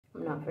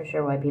Not for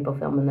sure why people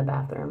film in the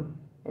bathroom.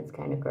 It's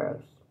kind of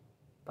gross.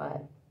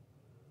 But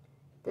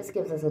this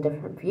gives us a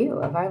different view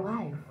of our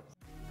life.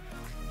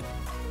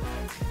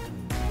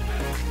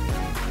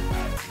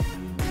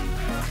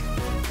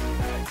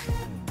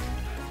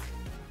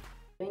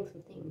 Doing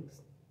some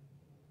things.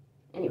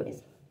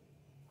 Anyways,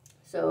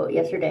 so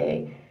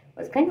yesterday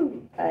was kind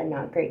of a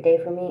not great day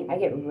for me. I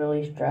get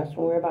really stressed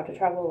when we're about to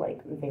travel,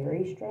 like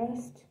very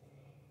stressed.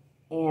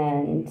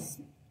 And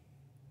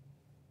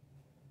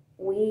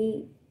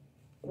we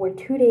were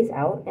 2 days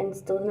out and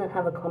still didn't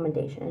have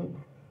accommodation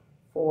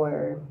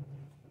for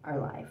our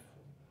life.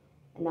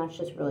 And that's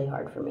just really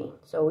hard for me.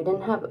 So we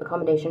didn't have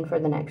accommodation for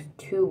the next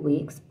 2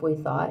 weeks, we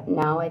thought.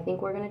 Now I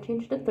think we're going to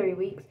change to 3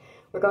 weeks.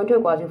 We're going to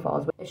Iguazu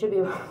Falls. It should be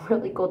a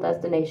really cool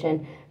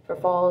destination for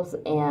falls,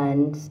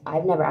 and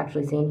I've never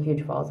actually seen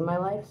huge falls in my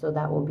life, so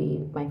that will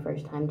be my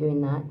first time doing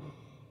that.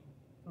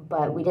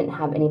 But we didn't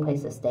have any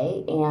place to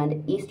stay,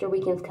 and Easter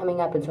weekend's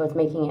coming up, and so it's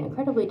making it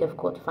incredibly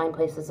difficult to find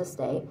places to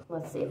stay.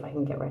 Let's see if I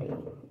can get ready.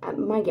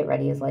 My get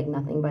ready is like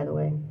nothing, by the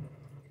way.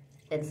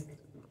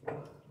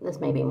 This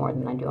may be more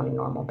than I do on a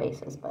normal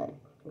basis, but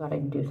I gotta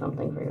do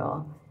something for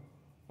y'all.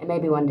 And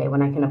maybe one day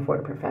when I can afford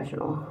a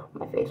professional,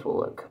 my face will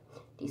look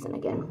decent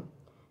again.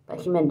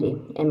 But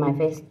humidity and my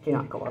face do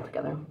not go well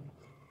together.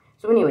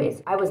 So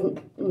anyways, I was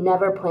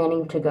never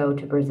planning to go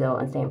to Brazil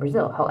and stay in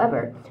Brazil.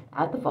 However,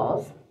 at the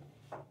falls,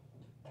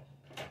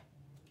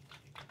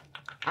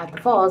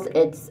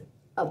 it's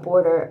a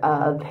border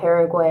of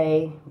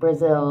Paraguay,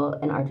 Brazil,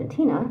 and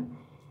Argentina.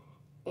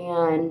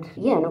 And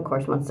Yen, of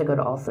course, wants to go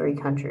to all 3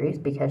 countries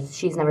because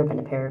she's never been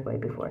to Paraguay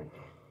before.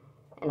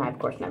 And I, of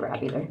course, never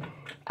have either.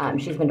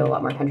 She's been to a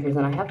lot more countries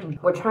than I have.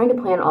 We're trying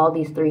to plan all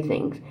these 3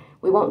 things.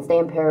 We won't stay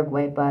in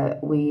Paraguay,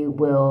 but we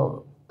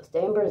will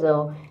stay in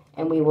Brazil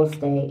and we will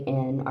stay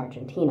in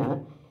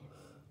Argentina.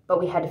 But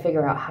we had to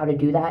figure out how to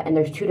do that. And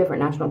there's 2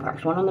 different national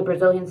parks, one on the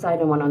Brazilian side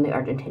and one on the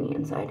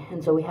Argentinian side.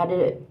 And so we had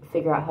to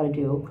figure out how to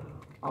do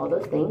all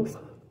those things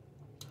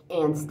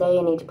and stay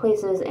in each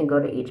places and go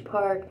to each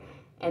park.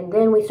 And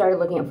then we started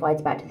looking at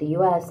flights back to the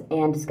U.S.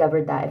 and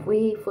discovered that if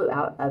we flew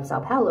out of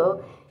Sao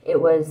Paulo,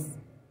 it was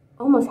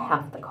almost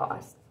half the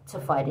cost to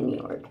fly to New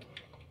York.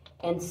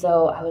 And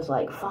so I was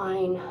like,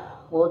 fine,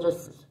 we'll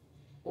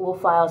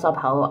fly out of Sao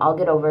Paulo. I'll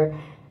get over.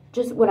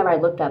 Just whenever I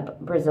looked up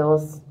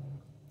Brazil's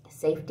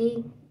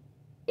safety,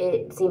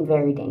 it seemed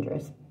very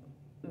dangerous,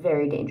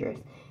 very dangerous.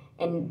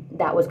 And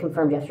that was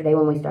confirmed yesterday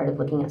when we started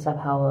looking at Sao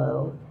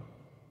Paulo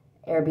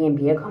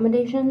Airbnb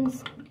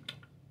accommodations.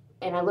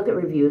 And I look at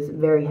reviews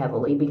very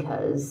heavily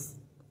because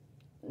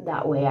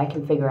that way I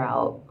can figure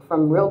out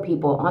from real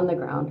people on the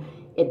ground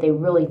if they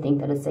really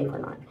think that it's safe or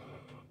not.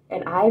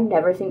 And I've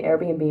never seen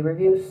Airbnb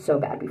reviews so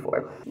bad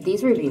before.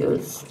 These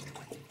reviews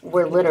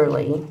were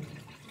literally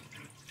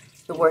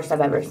the worst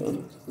I've ever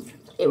seen.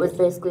 It was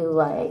basically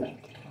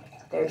like,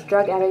 there's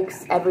drug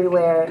addicts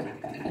everywhere,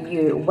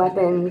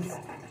 weapons.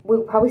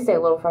 We'll probably stay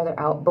a little farther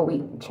out, but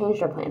we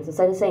changed our plans.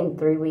 Instead of saying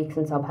 3 weeks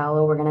in Sao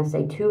Paulo, we're gonna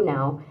say 2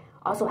 now.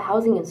 Also,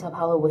 housing in Sao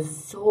Paulo was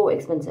so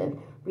expensive,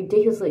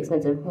 ridiculously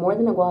expensive, more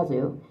than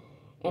Iguazu.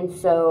 And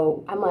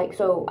so I'm like,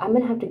 so I'm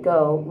going to have to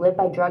go live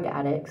by drug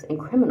addicts and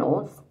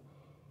criminals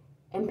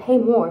and pay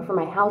more for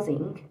my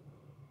housing.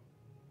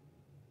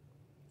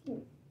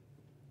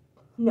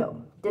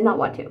 No, did not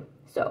want to.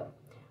 So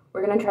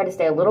we're going to try to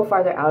stay a little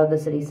farther out of the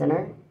city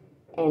center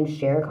and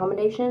share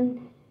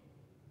accommodation.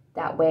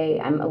 That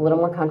way I'm a little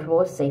more comfortable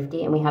with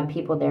safety and we have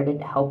people there to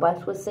help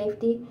us with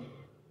safety.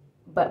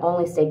 But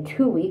only stay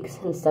 2 weeks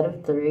instead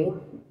of 3.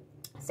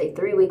 Stay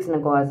 3 weeks in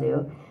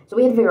Iguazu. So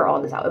we had to figure all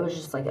this out. It was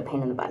just like a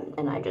pain in the butt.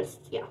 And I just,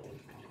 yeah.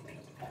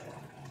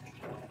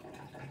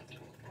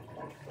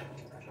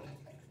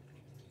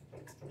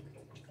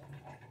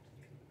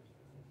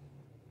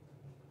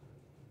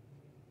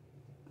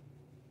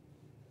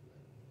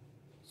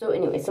 So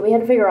anyway, so we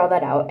had to figure all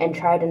that out and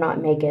try to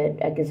not make it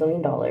a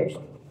gazillion dollars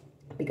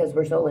because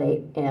we're so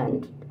late.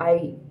 And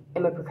I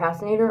am a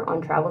procrastinator on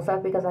travel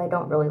stuff because I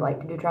don't really like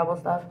to do travel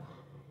stuff.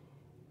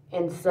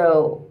 And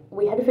so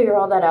we had to figure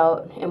all that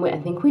out, and I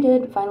think we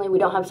did. Finally, we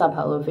don't have Sao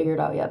Paulo figured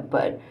out yet,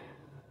 but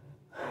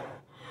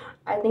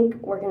I think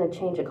we're going to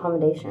change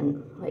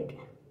accommodation, I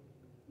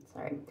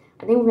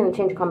think we're going to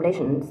change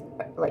accommodations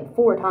like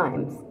 4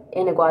 times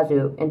in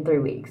Iguazu in 3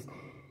 weeks.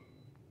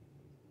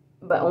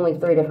 But only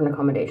 3 different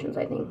accommodations,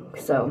 I think.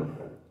 So,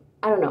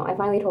 I don't know. I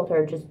finally told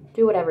her, just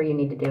do whatever you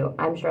need to do.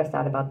 I'm stressed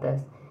out about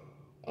this,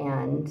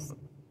 and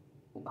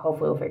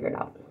hopefully we'll figure it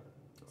out.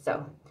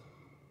 So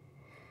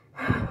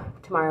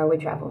tomorrow we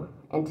travel.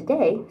 And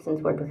today,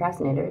 since we're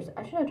procrastinators,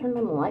 I should have turned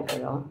on the light for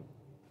y'all.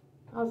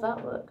 How's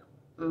that look?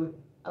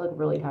 I look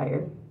really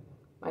tired.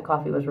 My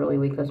coffee was really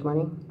weak this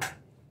morning.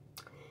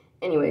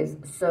 Anyways,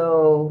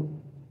 so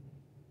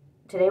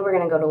today we're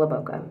going to go to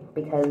Boca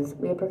because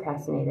we had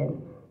procrastinated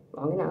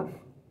long enough.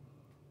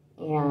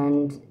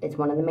 And it's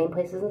one of the main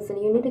places in the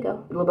city you need to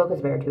go. Boca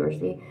is very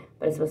touristy,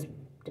 but it's supposed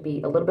to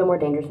be a little bit more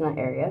dangerous in that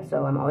area,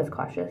 so I'm always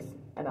cautious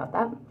about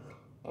that.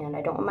 And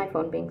I don't want my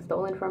phone being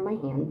stolen from my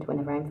hand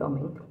whenever I'm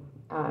filming.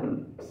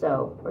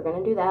 So we're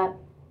going to do that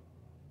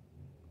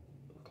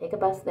take a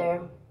bus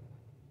there.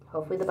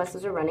 Hopefully the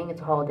buses are running.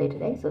 It's a holiday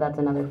today, so that's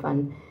another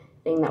fun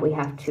thing that we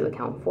have to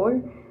account for.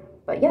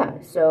 But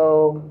yeah,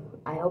 so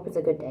I hope it's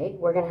a good day.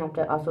 We're going to have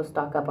to also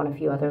stock up on a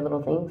few other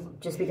little things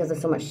just because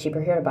it's so much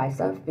cheaper here to buy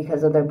stuff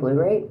because of their blue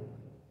rate.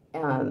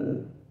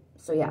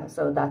 So yeah,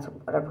 so that's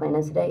what our plan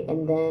is today.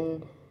 And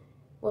then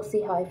we'll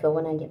see how I feel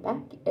when I get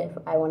back. If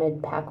I want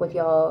to pack with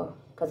y'all,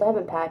 because I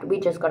haven't packed. We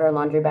just got our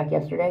laundry back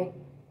yesterday.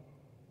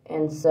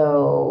 And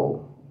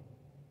so,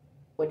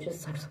 which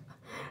is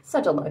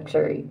such a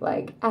luxury.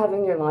 Like,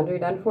 having your laundry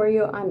done for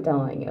you, I'm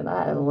telling you,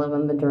 that is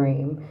living the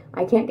dream.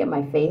 I can't get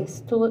my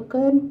face to look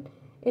good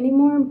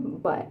anymore,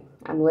 but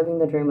I'm living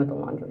the dream with the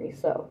laundry,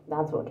 so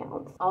that's what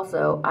counts.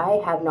 Also,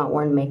 I have not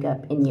worn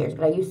makeup in years,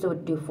 but I used to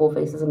do full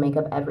faces of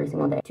makeup every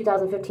single day.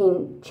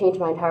 2015 changed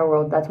my entire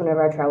world. That's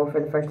whenever I traveled for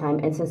the first time,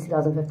 and since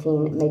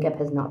 2015, makeup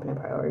has not been a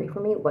priority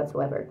for me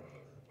whatsoever.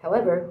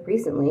 However,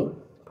 recently,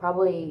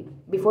 probably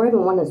before I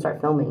even wanted to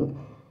start filming,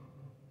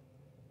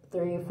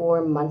 3 or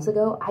 4 months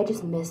ago, I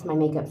just missed my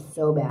makeup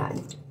so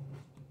bad.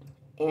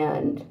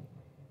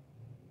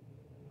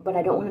 But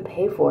I don't want to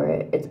pay for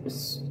it.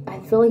 I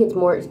feel like it's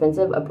more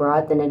expensive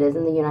abroad than it is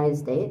in the United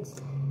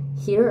States.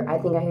 Here, I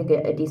think I could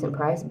get a decent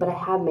price, but I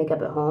have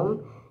makeup at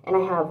home, and I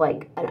have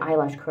like an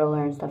eyelash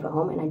curler and stuff at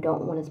home, and I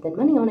don't want to spend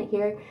money on it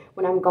here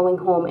when I'm going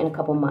home in a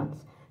couple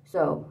months.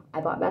 So I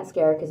bought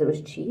mascara because it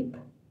was cheap.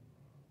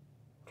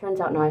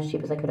 Turns out not as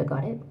cheap as I could have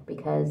got it,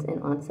 because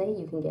in Once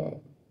you can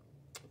get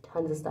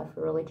tons of stuff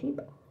for really cheap.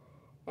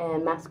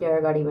 And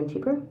mascara got even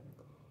cheaper.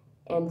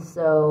 And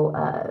so,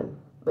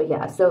 but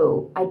yeah,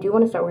 so I do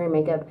want to start wearing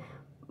makeup.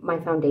 My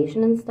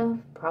foundation and stuff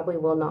probably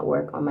will not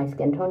work on my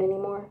skin tone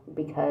anymore,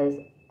 because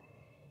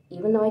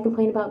even though I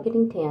complain about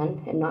getting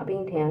tan and not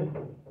being tan,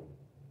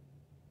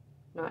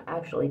 not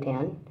actually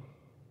tan,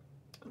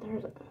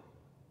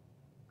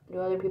 do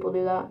other people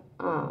do that?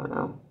 I don't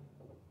know.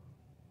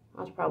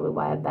 That's probably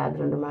why I have bags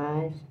under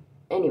my eyes.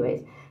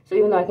 Anyways, so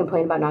even though I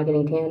complain about not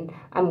getting tan,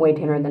 I'm way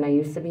tanner than I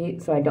used to be,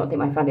 so I don't think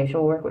my foundation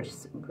will work, which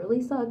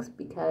really sucks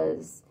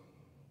because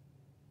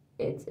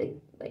it's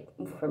like,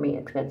 for me,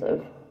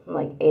 expensive,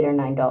 like $8 or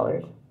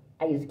 $9.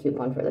 I use a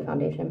coupon for the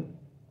foundation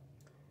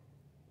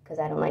because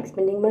I don't like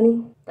spending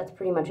money. That's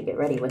pretty much a get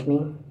ready with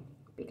me,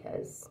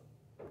 because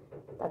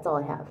that's all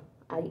I have.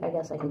 I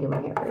guess I can do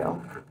my hair for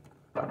y'all,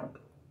 but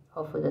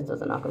hopefully this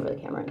doesn't knock over the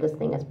camera. This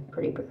thing is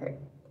pretty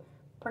precarious.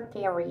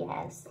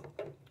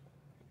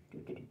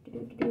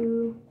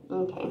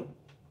 Okay.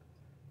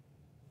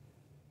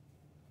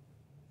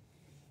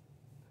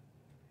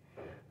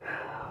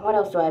 What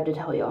else do I have to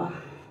tell y'all?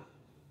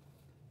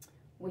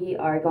 We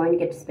are going to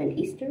get to spend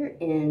Easter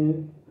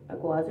in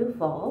Iguazu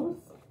Falls,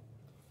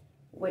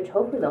 which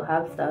hopefully they'll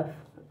have stuff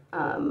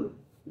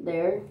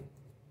there.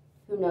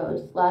 Who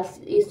knows?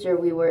 Last Easter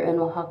we were in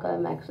Oaxaca,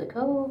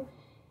 Mexico,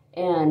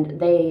 and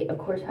they, of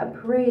course, have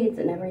parades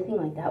and everything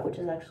like that, which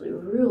is actually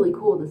really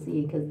cool to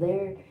see, because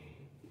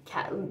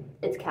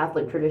it's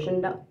Catholic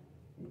tradition.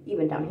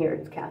 Even down here,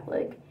 it's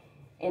Catholic.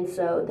 And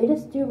so they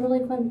just do really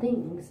fun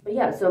things. But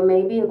yeah, so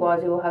maybe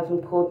Iguazu will have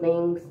some cool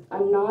things.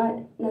 I'm not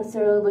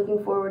necessarily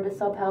looking forward to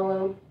Sao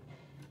Paulo,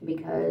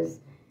 because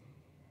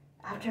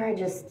after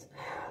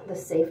the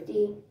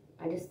safety,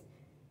 I just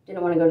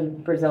didn't want to go to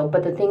Brazil.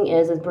 But the thing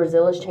is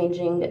Brazil is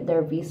changing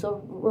their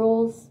visa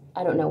rules.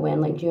 I don't know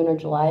when, like June or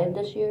July of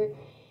this year.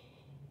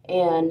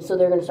 And so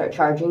they're going to start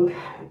charging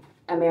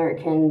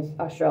Americans,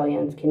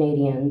 Australians,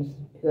 Canadians,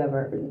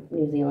 whoever,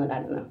 New Zealand, I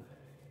don't know,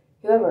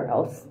 whoever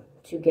else,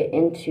 to get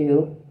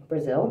into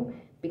Brazil,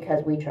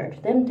 because we charge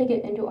them to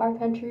get into our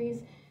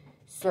countries.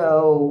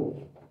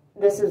 So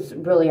this is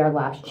really our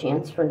last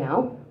chance for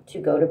now to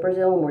go to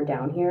Brazil, and we're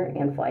down here,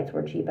 and flights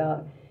were cheap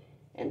out.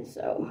 And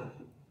so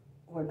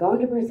we're going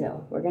to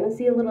Brazil. We're going to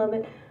see a little of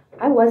it.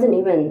 I wasn't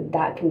even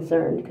that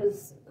concerned,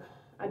 because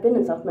I've been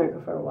in South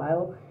America for a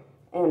while,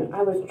 and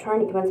I was trying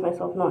to convince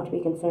myself not to be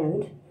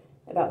concerned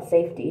about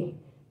safety.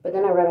 But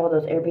then I read all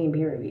those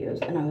Airbnb reviews,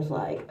 and I was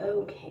like,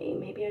 okay,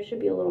 maybe I should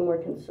be a little more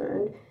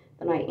concerned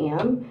than I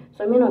am.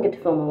 So I may not get to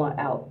film a lot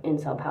out in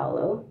Sao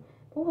Paulo,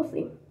 but we'll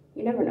see.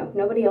 You never know.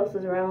 Nobody else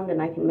is around,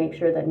 and I can make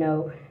sure that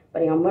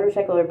nobody on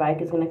motorcycle or bike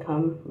is going to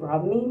come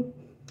rob me.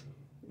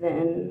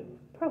 Then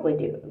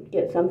probably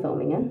get some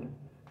filming in.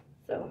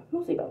 So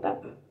we'll see about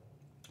that.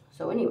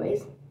 So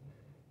anyways,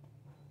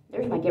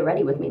 there's my get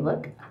ready with me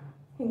look.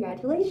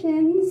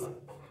 Congratulations.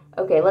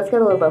 Okay, let's go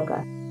to La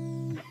Boca.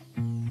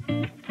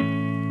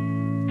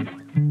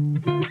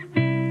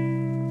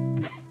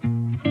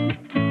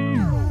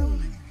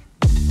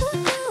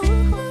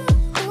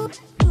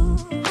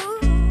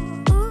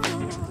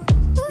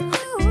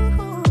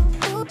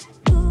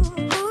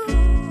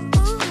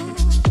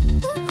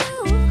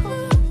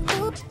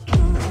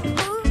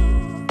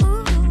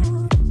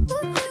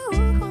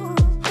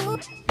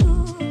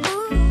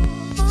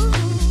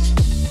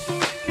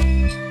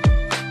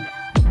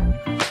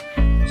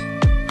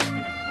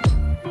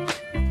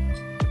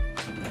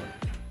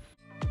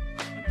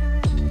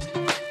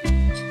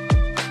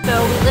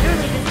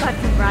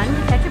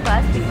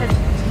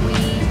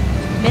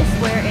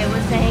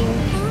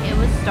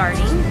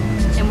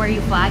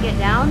 you flag it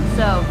down.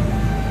 So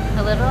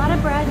a little out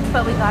of breath,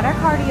 but we got our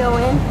cardio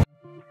in.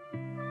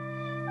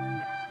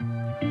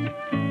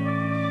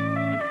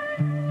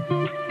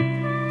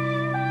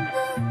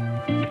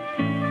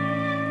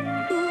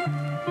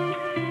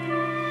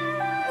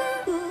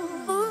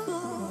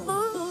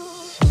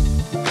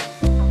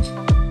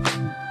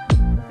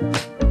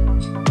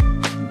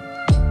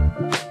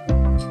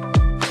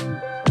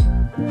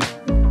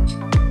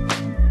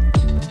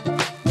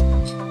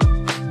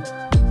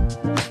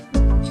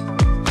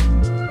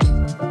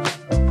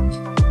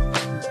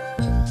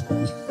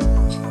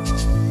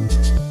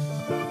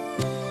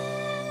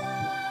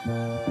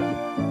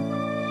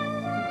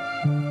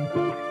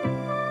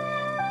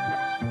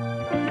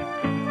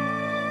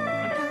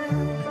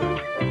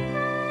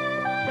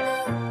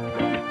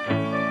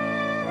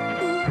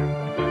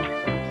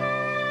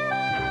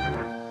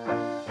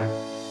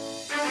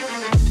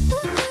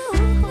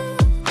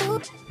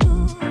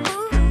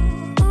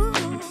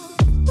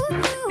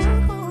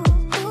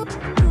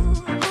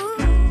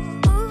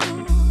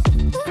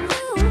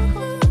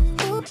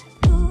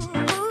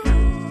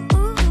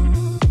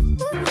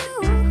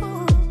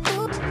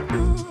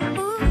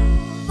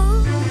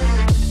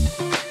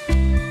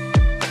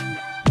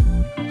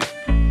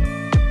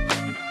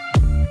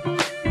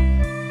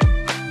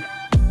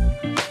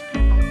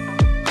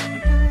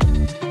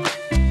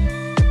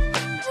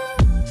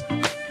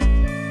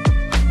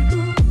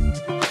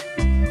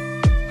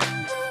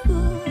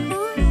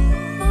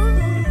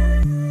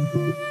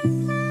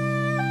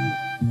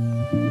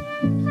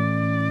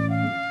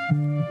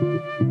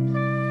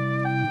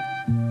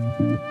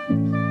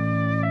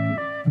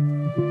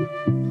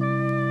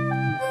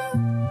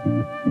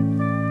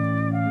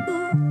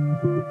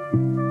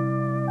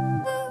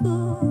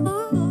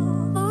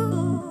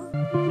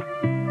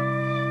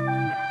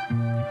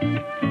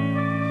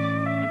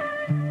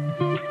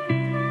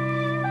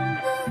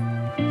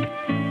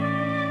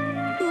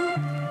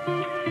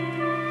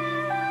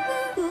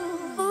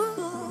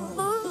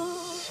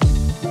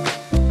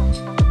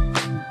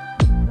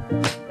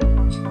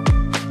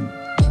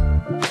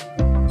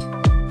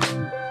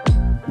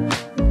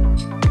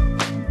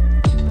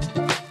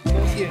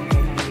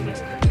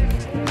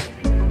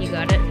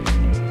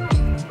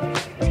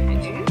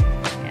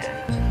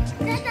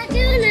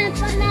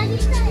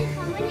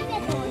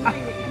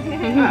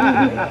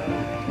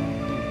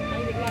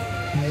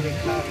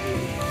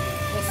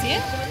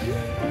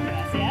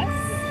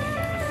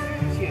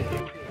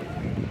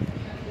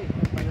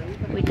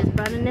 We just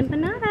brought an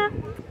empanada.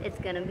 It's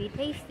gonna be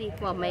tasty.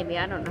 Well, maybe,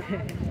 I don't know.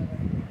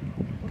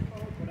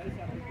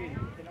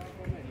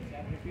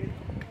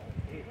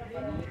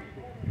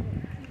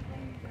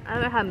 I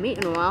haven't had meat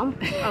in a while.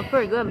 Oh,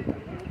 pretty good.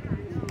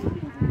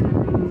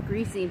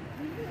 Greasy.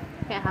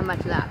 Can't have much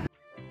of that.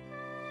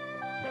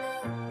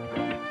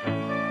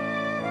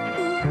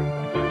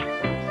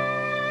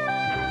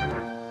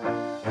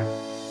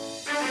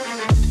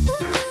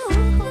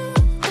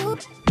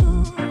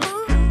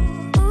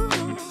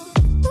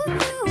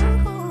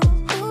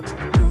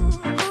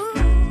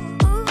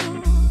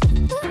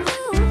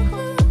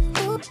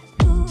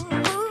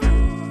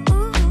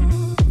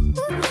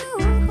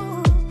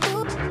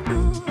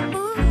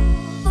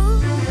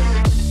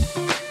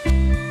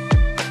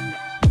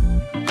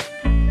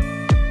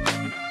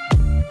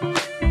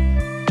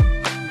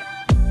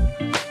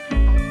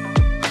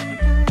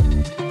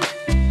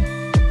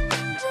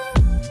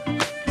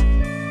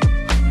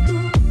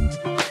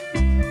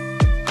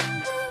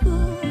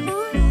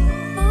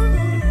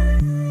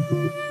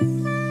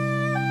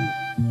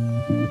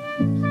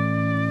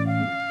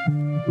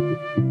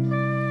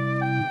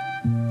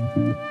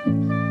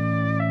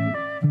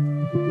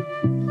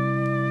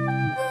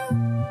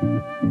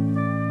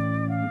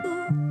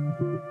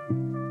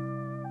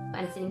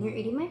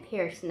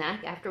 Pear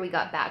snack after we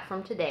got back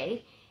from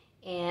today,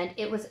 and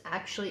it was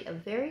actually a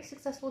very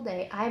successful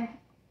day. I'm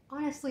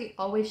honestly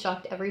always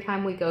shocked every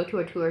time we go to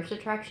a tourist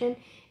attraction,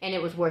 and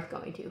it was worth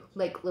going to.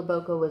 Like, La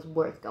Boca was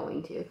worth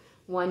going to.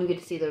 One, you get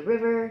to see the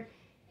river,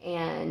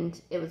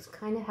 and it was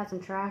kind of had some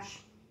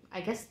trash.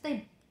 I guess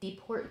they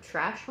deport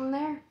trash from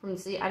there, from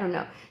the sea. I don't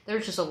know.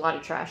 There's just a lot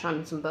of trash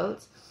on some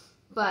boats,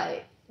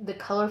 but the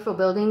colorful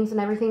buildings and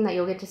everything that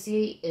you'll get to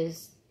see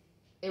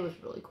it was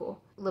really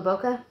cool. La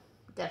Boca,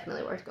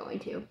 definitely worth going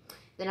to.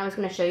 Then I was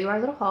going to show you our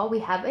little haul. We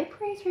have a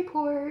price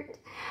report,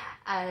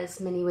 as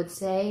many would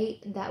say,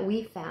 that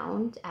we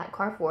found at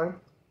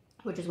Carrefour,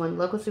 which is one of the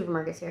local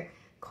supermarkets here.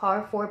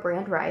 Carrefour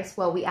brand rice.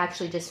 Well, we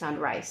actually just found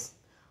rice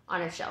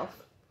on a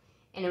shelf,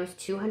 and it was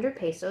 200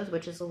 pesos,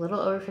 which is a little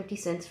over 50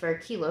 cents for a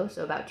kilo,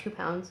 so about 2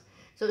 pounds.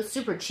 So it's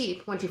super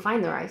cheap once you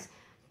find the rice.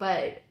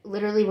 But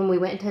literally when we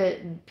went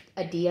to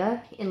a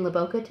dia in La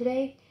Boca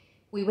today,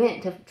 we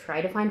went to try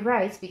to find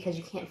rice because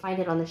you can't find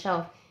it on the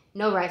shelf.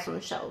 No rice on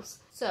the shelves.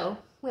 So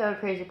we have a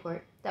praise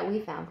report that we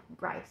found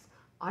rice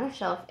on a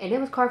shelf, and it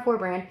was Carrefour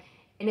brand,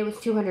 and it was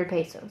 200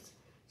 pesos.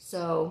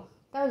 So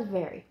that was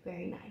very,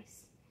 very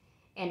nice.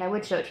 And I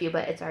would show it to you,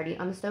 but it's already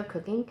on the stove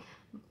cooking.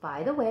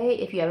 By the way,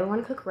 if you ever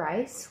want to cook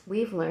rice,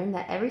 we've learned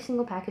that every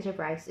single package of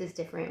rice is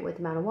different with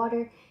the amount of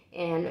water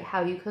and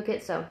how you cook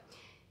it. So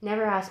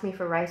never ask me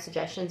for rice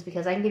suggestions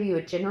because I can give you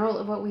a general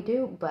of what we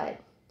do, but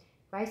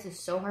rice is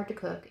so hard to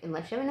cook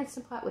unless you have an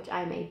Instant Pot, which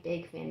I'm a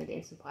big fan of the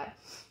Instant Pot.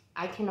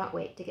 I cannot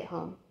wait to get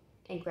home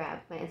and grab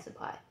my Instant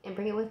Pot and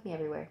bring it with me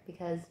everywhere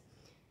because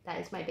that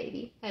is my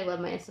baby. I love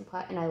my Instant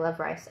Pot and I love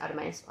rice out of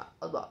my Instant Pot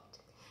a lot.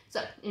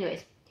 So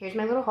anyways, here's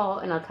my little haul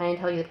and I'll kind of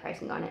tell you the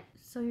pricing on it.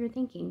 So you're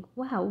thinking,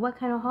 wow, what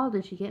kind of haul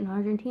did she get in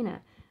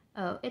Argentina?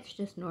 Oh, it's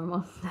just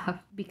normal stuff.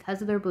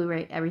 Because of their blue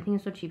rate, everything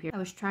is so cheap here. I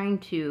was trying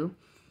to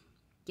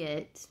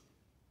get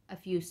a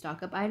few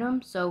stock up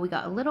items. So we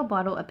got a little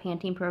bottle of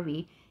Pantene Pro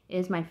V. It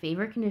is my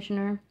favorite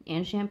conditioner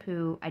and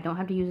shampoo. I don't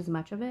have to use as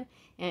much of it,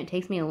 and it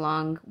takes me a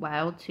long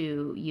while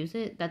to use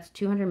it. That's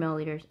 200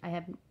 milliliters. I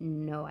have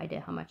no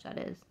idea how much that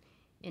is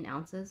in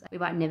ounces. We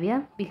bought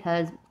Nivea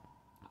because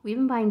we've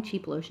been buying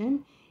cheap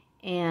lotion,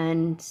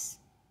 and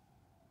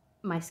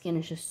my skin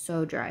is just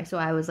so dry. So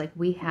I was like,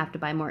 we have to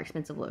buy more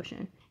expensive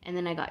lotion. And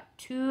then I got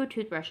 2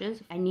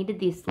 toothbrushes. I needed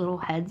these little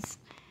heads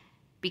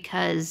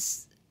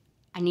because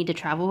I need to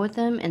travel with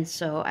them, and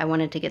so I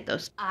wanted to get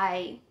those.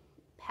 I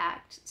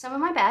packed some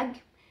of my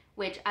bag,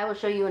 which I will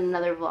show you in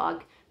another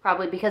vlog,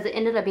 probably because it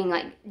ended up being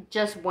like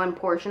just one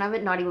portion of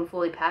it, not even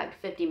fully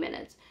packed, 50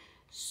 minutes.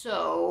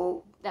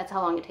 So that's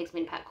how long it takes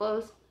me to pack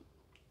clothes.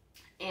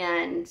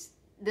 And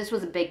this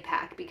was a big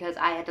pack because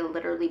I had to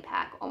literally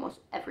pack almost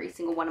every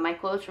single one of my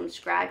clothes from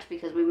scratch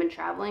because we've been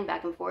traveling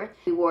back and forth.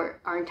 We wore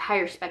our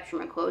entire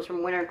spectrum of clothes,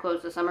 from winter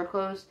clothes to summer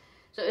clothes.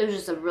 So it was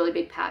just a really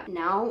big pack.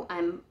 Now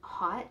I'm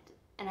hot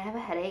and I have a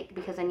headache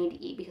because I need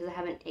to eat because I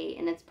haven't ate,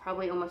 and it's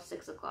probably almost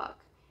 6 o'clock.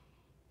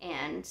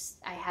 And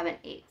I haven't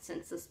ate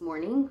since this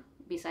morning,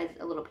 besides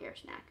a little pear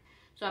snack.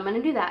 So I'm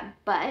gonna do that,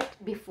 but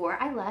before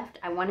I left,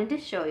 I wanted to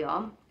show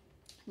y'all.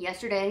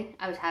 Yesterday,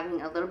 I was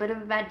having a little bit of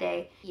a bad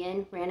day.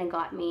 Ian ran and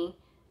got me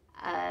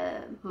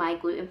my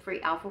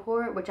gluten-free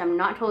alfajor, which I'm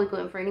not totally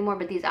gluten-free anymore,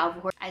 but these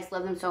alfajor, I just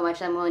love them so much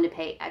that I'm willing to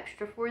pay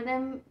extra for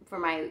them for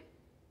my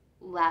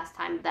last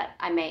time that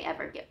I may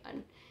ever get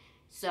one.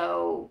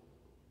 So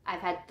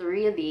I've had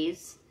 3 of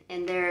these,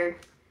 and they're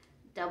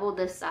double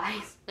this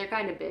size. They're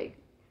kind of big.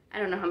 I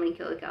don't know how many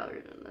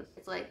kilocalories in this.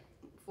 It's like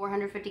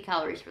 450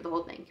 calories for the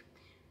whole thing.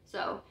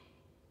 So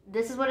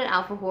this is what an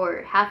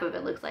alfajor, half of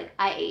it looks like.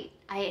 I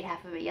ate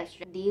half of it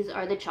yesterday. These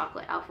are the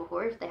chocolate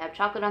alfajors. They have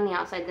chocolate on the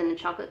outside, then a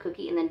chocolate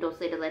cookie, and then dulce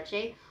de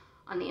leche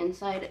on the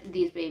inside.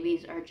 These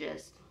babies are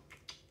just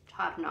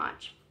top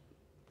notch.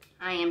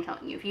 I am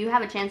telling you, if you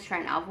have a chance to try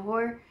an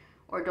alfajor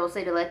or dulce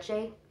de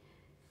leche,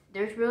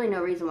 there's really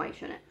no reason why you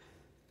shouldn't,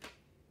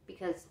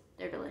 because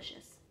they're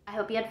delicious. I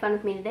hope you had fun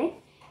with me today,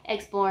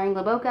 exploring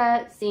La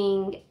Boca,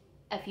 seeing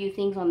a few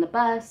things on the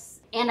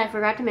bus. And I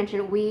forgot to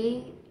mention,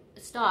 we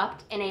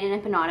stopped and ate an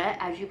empanada,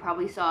 as you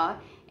probably saw,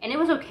 and it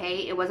was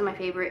okay. It wasn't my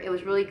favorite. It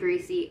was really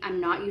greasy.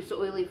 I'm not used to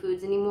oily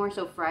foods anymore,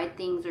 so fried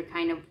things are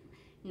kind of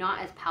not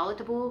as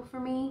palatable for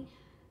me,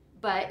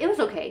 but it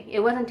was okay. It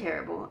wasn't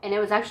terrible, and it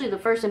was actually the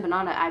first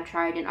empanada I've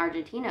tried in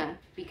Argentina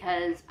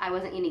because I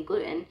wasn't eating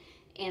gluten,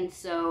 and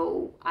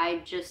so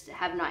I just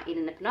have not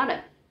eaten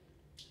empanada,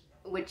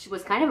 which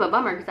was kind of a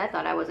bummer because I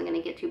thought I wasn't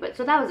going to get to, but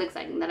so that was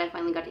exciting that I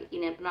finally got to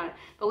eat an empanada.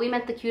 But we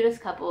met the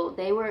cutest couple.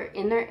 They were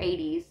in their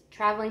 80s,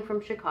 traveling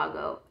from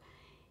Chicago,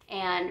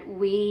 and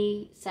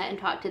we sat and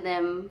talked to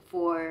them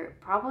for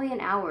probably an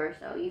hour or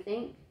so, you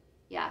think?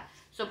 Yeah,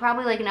 so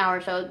probably like an hour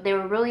or so. They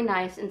were really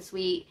nice and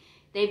sweet.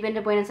 They've been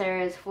to Buenos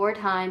Aires 4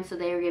 times, so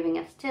they were giving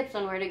us tips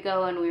on where to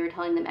go, and we were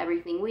telling them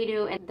everything we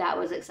do, and that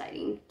was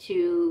exciting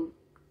to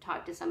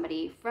talk to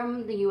somebody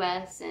from the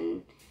US.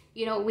 And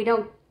you know, we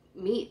don't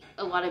meet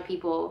a lot of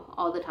people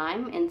all the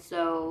time, and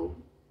so,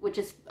 which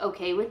is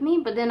okay with me,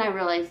 but then I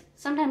realized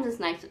sometimes it's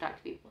nice to talk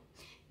to people,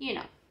 you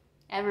know,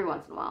 every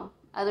once in a while.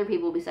 Other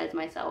people besides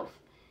myself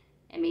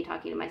and me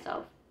talking to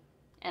myself.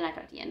 And I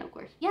talked to Ian, of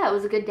course. Yeah, it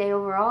was a good day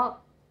overall.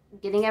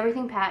 Getting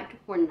everything packed.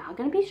 We're not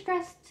going to be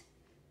stressed.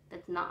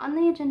 That's not on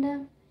the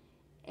agenda.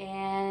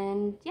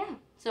 And yeah,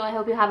 so I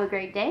hope you have a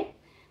great day.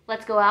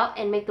 Let's go out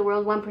and make the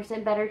world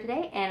 1% better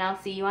today, and I'll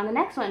see you on the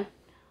next one.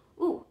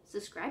 Ooh,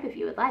 subscribe if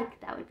you would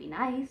like. That would be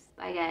nice.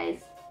 Bye,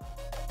 guys.